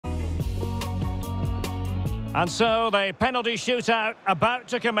And so the penalty shootout about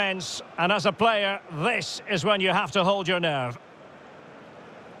to commence. And as a player, this is when you have to hold your nerve.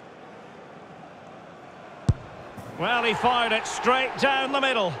 Well, he fired it straight down the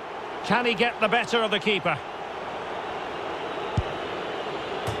middle. Can he get the better of the keeper?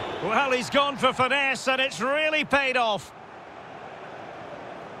 Well, he's gone for finesse and it's really paid off.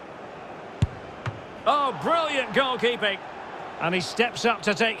 Oh, brilliant goalkeeping. And he steps up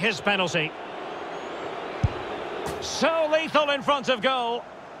to take his penalty. So lethal in front of goal.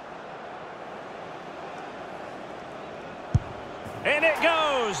 In it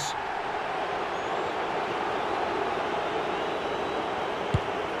goes.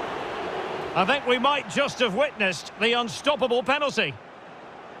 I think we might just have witnessed the unstoppable penalty.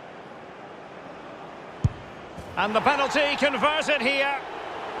 And the penalty converted here.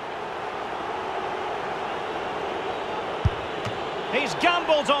 He's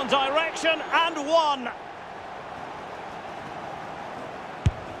gambled on direction and won.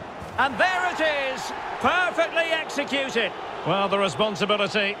 And there it is, perfectly executed. Well, the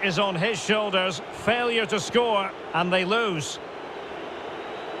responsibility is on his shoulders. Failure to score, and they lose.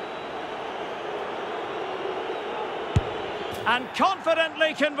 And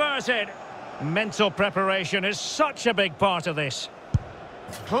confidently converted. Mental preparation is such a big part of this.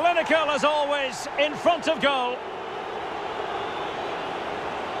 Clinical as always, in front of goal.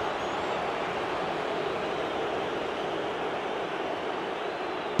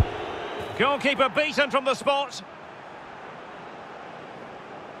 Goalkeeper beaten from the spot.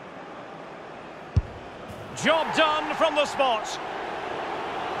 Job done from the spot.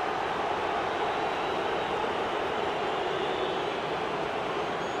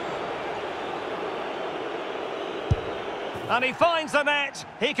 And he finds the net.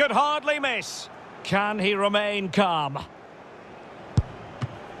 He could hardly miss. Can he remain calm?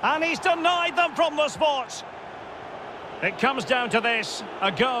 And he's denied them from the spot. It comes down to this,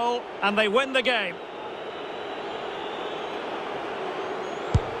 a goal, and they win the game.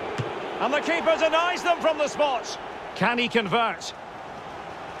 And the keeper denies them from the spot. Can he convert?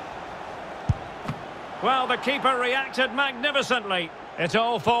 Well, the keeper reacted magnificently. It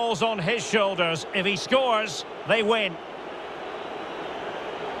all falls on his shoulders. If he scores, they win.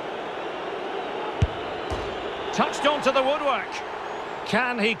 Touched onto the woodwork.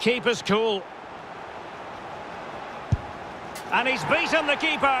 Can he keep his cool? And he's beaten the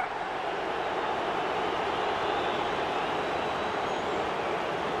keeper.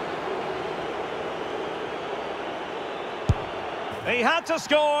 He had to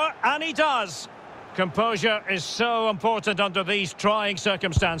score, and he does. Composure is so important under these trying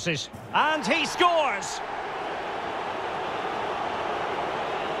circumstances. And he scores!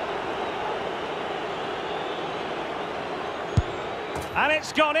 And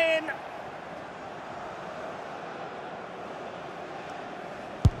it's gone in.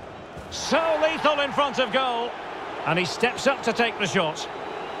 So lethal in front of goal. And he steps up to take the shot.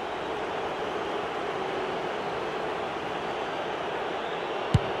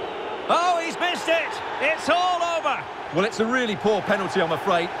 Oh, he's missed it. It's all over. Well, it's a really poor penalty, I'm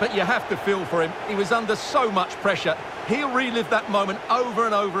afraid, but you have to feel for him. He was under so much pressure. He'll relive that moment over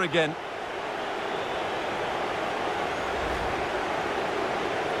and over again.